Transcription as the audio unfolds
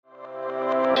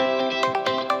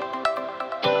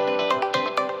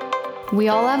We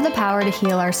all have the power to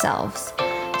heal ourselves.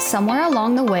 Somewhere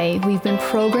along the way, we've been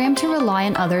programmed to rely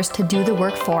on others to do the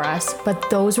work for us, but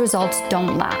those results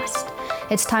don't last.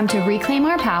 It's time to reclaim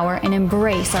our power and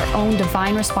embrace our own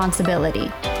divine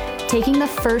responsibility. Taking the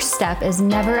first step is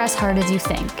never as hard as you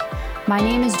think. My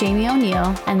name is Jamie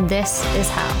O'Neill, and this is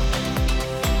How.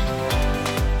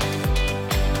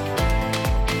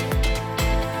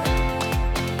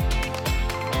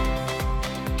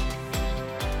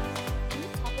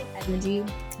 Energy,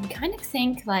 we kind of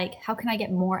think like, how can I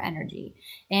get more energy?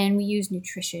 And we use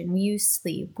nutrition, we use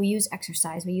sleep, we use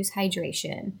exercise, we use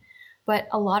hydration. But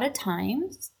a lot of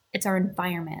times it's our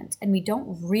environment, and we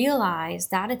don't realize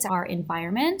that it's our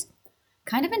environment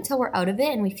kind of until we're out of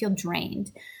it and we feel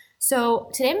drained. So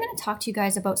today I'm going to talk to you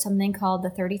guys about something called the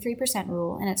 33%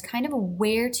 rule, and it's kind of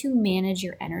where to manage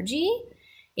your energy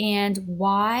and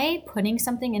why putting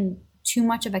something in too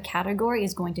much of a category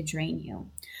is going to drain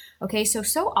you. Okay, so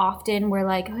often we're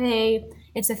like, hey,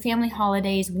 it's the family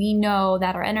holidays. We know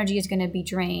that our energy is going to be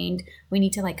drained. We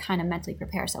need to kind of mentally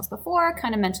prepare ourselves before,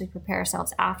 kind of mentally prepare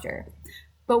ourselves after.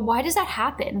 But why does that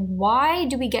happen? Why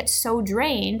do we get so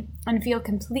drained and feel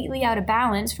completely out of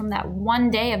balance from that one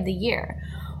day of the year?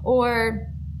 Or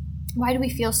why do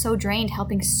we feel so drained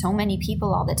helping so many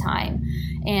people all the time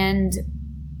and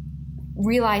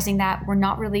realizing that we're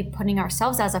not really putting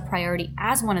ourselves as a priority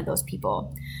as one of those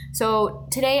people? So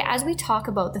today, as we talk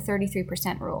about the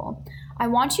 33% rule, I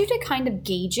want you to kind of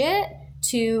gauge it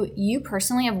to you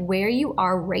personally of where you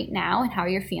are right now and how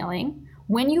you're feeling.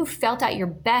 When you felt at your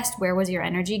best, where was your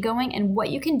energy going, and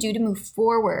what you can do to move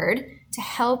forward to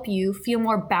help you feel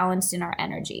more balanced in our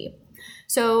energy.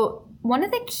 So one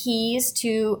of the keys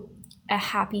to a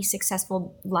happy,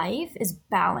 successful life is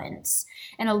balance.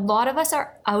 And a lot of us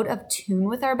are out of tune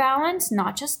with our balance,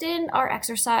 not just in our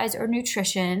exercise or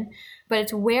nutrition, but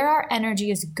it's where our energy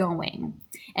is going.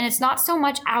 And it's not so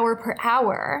much hour per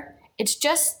hour, it's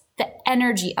just the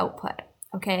energy output.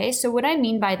 Okay, so what I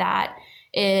mean by that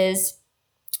is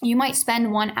you might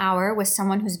spend 1 hour with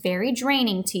someone who's very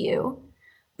draining to you,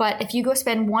 but if you go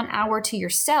spend 1 hour to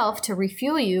yourself to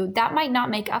refuel you, that might not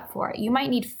make up for it. You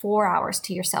might need 4 hours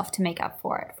to yourself to make up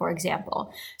for it, for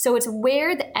example. So it's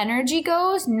where the energy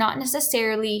goes, not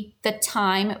necessarily the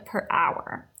time per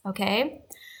hour, okay?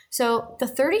 So the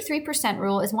 33%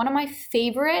 rule is one of my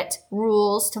favorite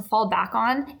rules to fall back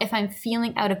on if I'm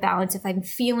feeling out of balance, if I'm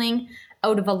feeling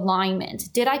out of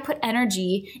alignment. Did I put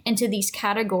energy into these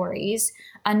categories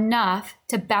enough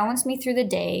to balance me through the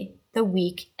day, the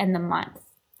week, and the month?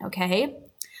 Okay,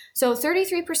 so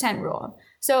 33% rule.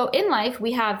 So in life,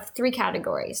 we have 3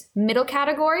 categories: middle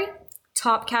category,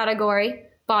 top category,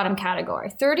 bottom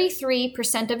category.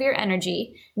 33% of your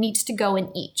energy needs to go in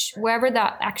each. Wherever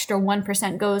that extra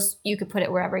 1% goes, you could put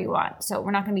it wherever you want. So we're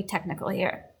not going to be technical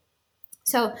here.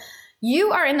 So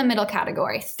you are in the middle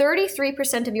category.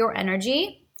 33% of your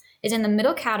energy is in the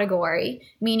middle category,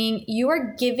 meaning you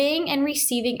are giving and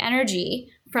receiving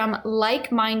energy from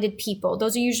like-minded people.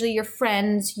 Those are usually your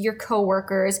friends, your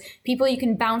coworkers, people you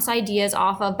can bounce ideas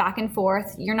off of back and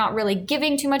forth. You're not really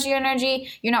giving too much of your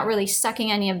energy. You're not really sucking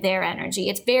any of their energy.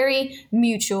 It's very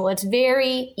mutual. It's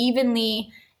very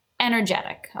evenly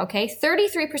energetic, okay?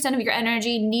 33% of your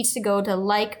energy needs to go to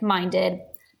like-minded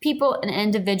people and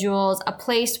individuals, a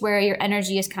place where your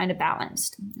energy is kind of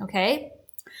balanced, okay?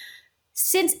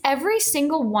 Since every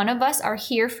single one of us are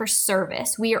here for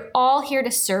service, we are all here to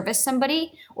service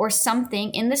somebody or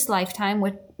something in this lifetime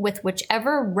with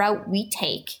whichever route we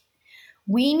take.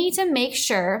 We need to make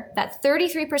sure that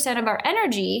 33% of our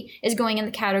energy is going in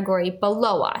the category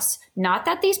below us. Not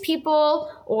that these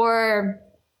people or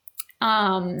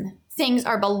things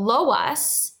are below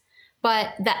us,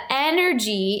 but the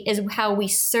energy is how we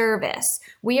service.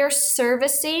 We are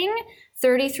servicing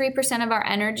 33% of our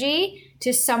energy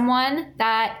to someone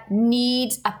that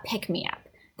needs a pick-me-up.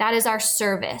 That is our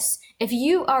service. If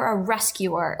you are a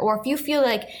rescuer, or if you feel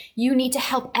like you need to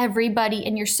help everybody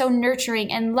and you're so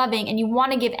nurturing and loving and you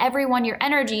want to give everyone your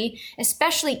energy,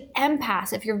 especially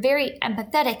empaths, if you're very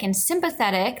empathetic and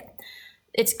sympathetic,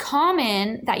 it's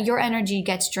common that your energy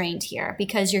gets drained here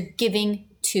because you're giving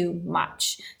too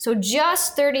much. So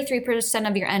just 33%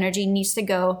 of your energy needs to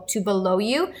go to below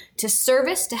you, to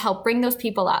service, to help bring those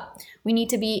people up. We need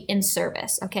to be in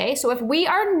service, okay? So if we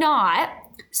are not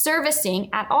servicing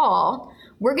at all,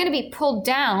 we're going to be pulled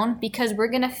down because we're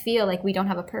going to feel like we don't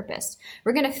have a purpose.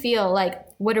 We're going to feel like,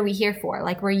 what are we here for?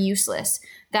 Like we're useless.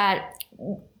 That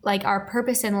like our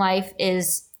purpose in life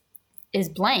is is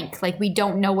blank. Like we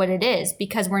don't know what it is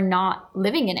because we're not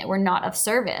living in it. We're not of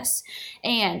service.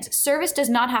 And service does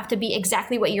not have to be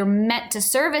exactly what you're meant to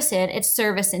service in. It's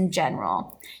service in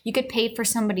general. You could pay for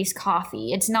somebody's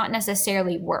coffee. It's not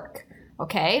necessarily work.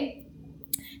 Okay.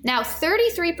 Now,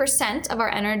 33% of our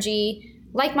energy,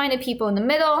 like-minded people in the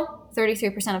middle,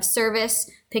 33% of service,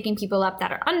 picking people up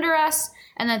that are under us,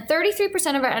 and then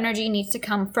 33% of our energy needs to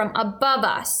come from above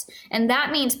us. And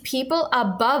that means people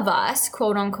above us,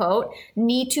 quote unquote,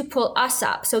 need to pull us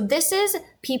up. So this is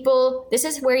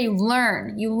where you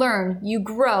learn, you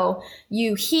grow,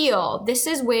 you heal. This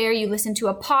is where you listen to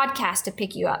a podcast to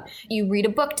pick you up. You read a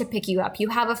book to pick you up. You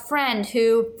have a friend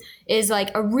who is like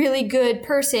a really good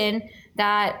person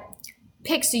that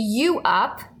picks you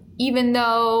up. Even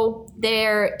though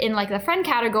they're in like the friend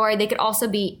category, they could also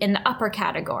be in the upper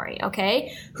category,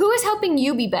 okay? Who is helping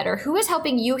you be better? Who is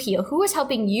helping you heal? Who is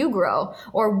helping you grow?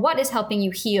 Or what is helping you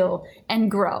heal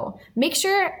and grow? Make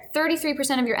sure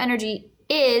 33% of your energy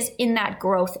is in that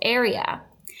growth area.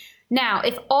 Now,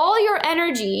 if all your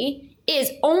energy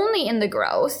is only in the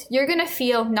growth, you're gonna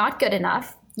feel not good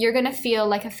enough. You're gonna feel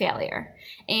like a failure,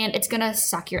 and it's gonna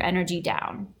suck your energy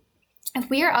down.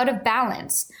 If we are out of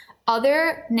balance,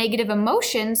 other negative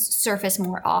emotions surface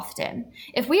more often.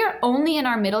 If we are only in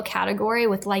our middle category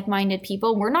with like-minded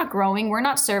people, we're not growing, we're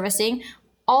not servicing.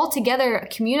 Altogether,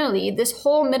 communally, this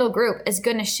whole middle group is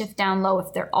going to shift down low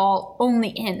if they're all only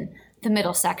in the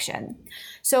middle section.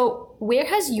 So where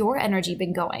has your energy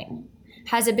been going?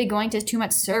 Has it been going to too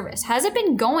much service? Has it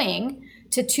been going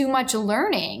to too much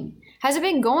learning? Has it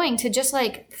been going to just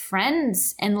like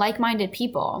friends and like-minded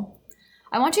people?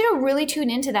 I want you to really tune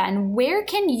into that, and where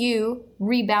can you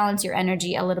rebalance your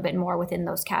energy a little bit more within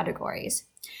those categories?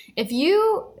 If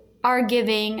you are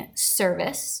giving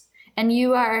service and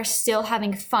you are still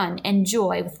having fun and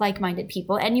joy with like-minded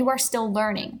people and you are still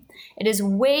learning, it is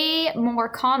way more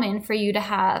common for you to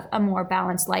have a more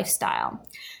balanced lifestyle.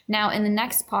 Now, in the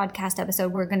next podcast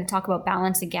episode, we're going to talk about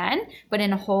balance again, but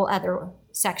in a whole other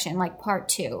section, like part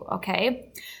 2,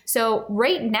 okay? So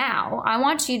right now, I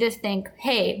want you to think,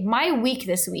 hey, my week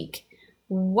this week,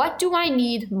 what do I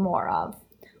need more of?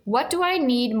 What do I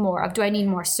need more of? Do I need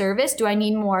more service? Do I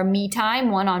need more me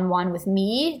time, one-on-one with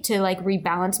me to like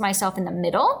rebalance myself in the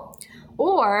middle?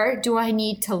 Or do I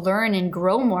need to learn and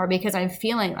grow more because I'm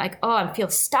feeling like, oh, I feel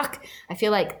stuck. I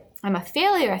feel like I'm a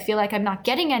failure. I feel like I'm not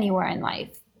getting anywhere in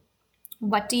life.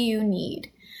 What do you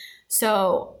need?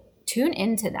 So tune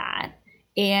into that.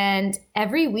 And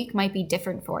every week might be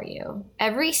different for you.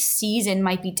 Every season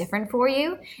might be different for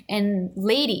you. And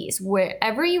ladies,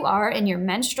 wherever you are in your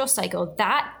menstrual cycle,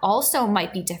 that also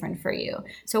might be different for you.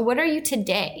 So what are you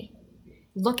today?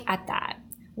 Look at that.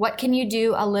 What can you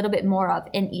do a little bit more of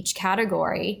in each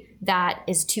category that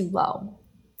is too low?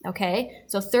 Okay,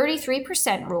 so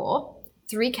 33% rule,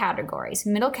 3 categories.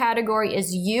 Middle category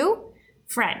is you,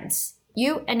 friends.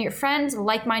 You and your friends,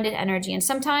 like-minded energy. And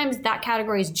sometimes that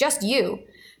category is just you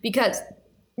because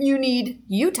you need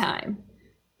you time.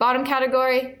 Bottom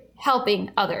category,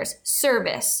 helping others,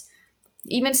 service,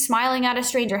 even smiling at a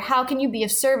stranger. How can you be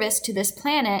of service to this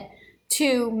planet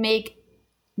to make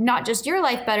not just your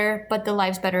life better, but the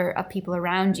lives better of people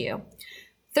around you?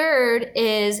 Third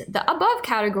is the above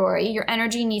category. Your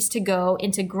energy needs to go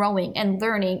into growing and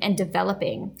learning and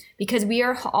developing because we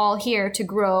are all here to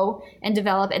grow and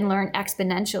develop and learn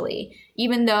exponentially.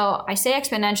 Even though I say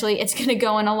exponentially, it's going to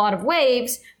go in a lot of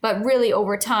waves, but really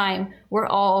over time, we're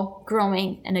all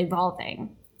growing and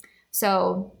evolving.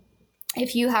 So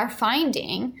if you are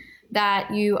finding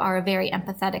that you are a very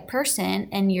empathetic person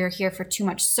and you're here for too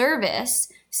much service,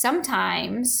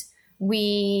 sometimes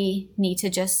we need to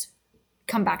just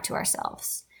come back to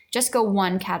ourselves. Just go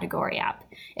one category up.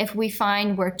 If we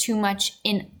find we're too much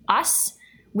in us,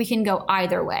 we can go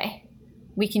either way.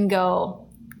 We can go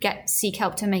seek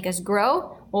help to make us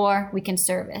grow, or we can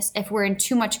service. If we're in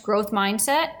too much growth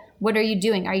mindset, what are you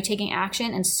doing? Are you taking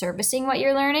action and servicing what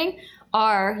you're learning?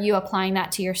 Are you applying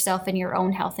that to yourself and your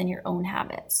own health and your own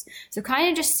habits? So kind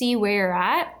of just see where you're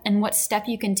at and what step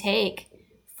you can take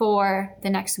for the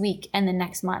next week and the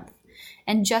next month.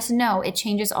 And just know it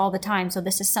changes all the time. So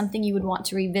this is something you would want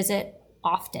to revisit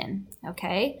often,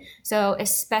 okay? So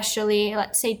especially,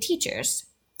 let's say teachers.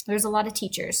 There's a lot of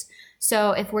teachers.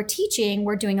 So if we're teaching,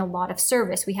 we're doing a lot of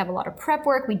service. We have a lot of prep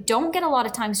work. We don't get a lot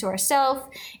of time to ourselves.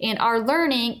 And our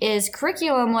learning is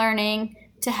curriculum learning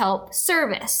to help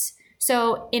service.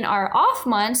 So in our off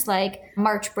months, like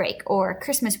March break or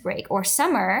Christmas break or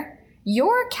summer,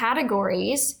 your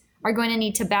categories are going to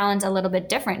need to balance a little bit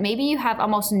different. Maybe you have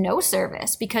almost no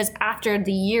service because after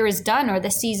the year is done or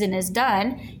the season is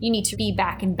done, you need to be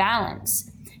back in balance.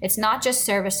 It's not just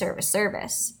service, service,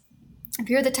 service. If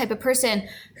you're the type of person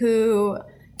who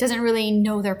doesn't really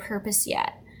know their purpose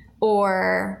yet,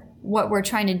 or what we're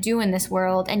trying to do in this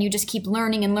world, and you just keep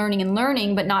learning and learning and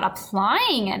learning, but not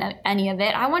applying any of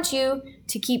it, I want you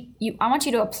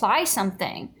to apply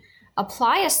something.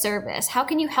 Apply a service. How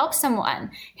can you help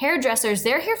someone? Hairdressers,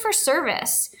 they're here for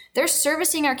service. They're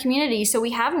servicing our community so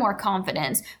we have more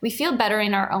confidence. We feel better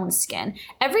in our own skin.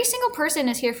 Every single person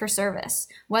is here for service,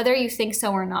 whether you think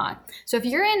so or not. So if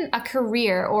you're in a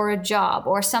career or a job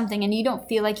or something and you don't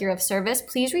feel like you're of service,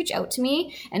 please reach out to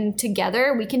me, and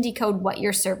together we can decode what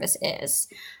your service is.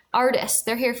 Artists,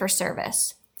 they're here for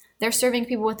service. They're serving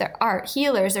people with their art.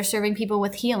 Healers, they're serving people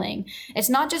with healing. It's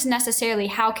not just necessarily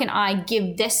how can I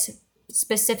give this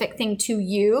specific thing to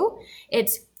you.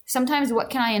 It's sometimes what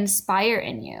can I inspire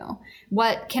in you?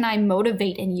 What can I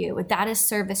motivate in you? That is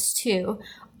service too.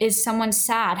 Is someone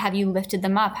sad? Have you lifted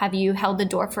them up? Have you held the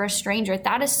door for a stranger?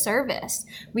 That is service.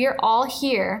 We are all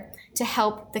here to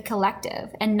help the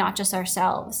collective and not just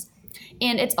ourselves.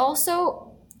 And it's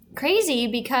also crazy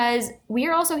because we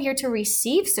are also here to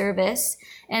receive service.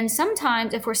 And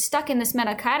sometimes if we're stuck in this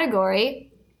meta category,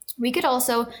 we could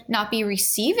also not be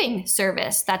receiving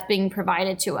service that's being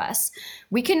provided to us.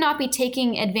 We could not be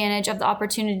taking advantage of the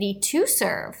opportunity to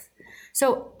serve.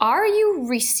 So are you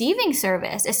receiving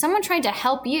service? Is someone trying to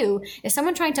help you? Is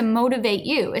someone trying to motivate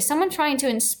you? Is someone trying to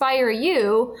inspire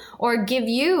you or give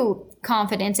you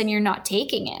confidence and you're not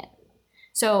taking it?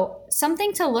 So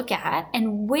something to look at,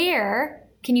 and where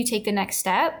can you take the next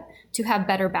step to have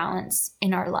better balance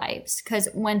in our lives? Because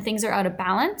when things are out of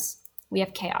balance, we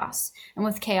have chaos. And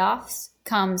with chaos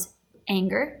comes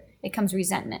anger, it comes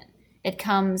resentment, it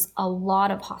comes a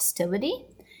lot of hostility,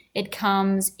 it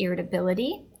comes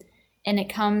irritability, and it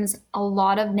comes a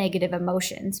lot of negative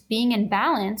emotions. Being in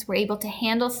balance, we're able to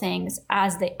handle things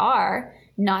as they are,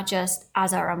 not just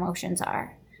as our emotions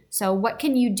are. So what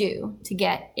can you do to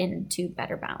get into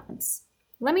better balance?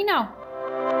 Let me know.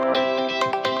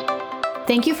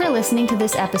 Thank you for listening to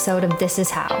this episode of This Is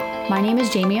How. My name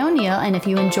is Jamie O'Neill, and if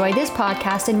you enjoyed this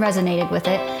podcast and resonated with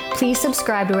it, please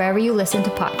subscribe wherever you listen to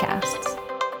podcasts.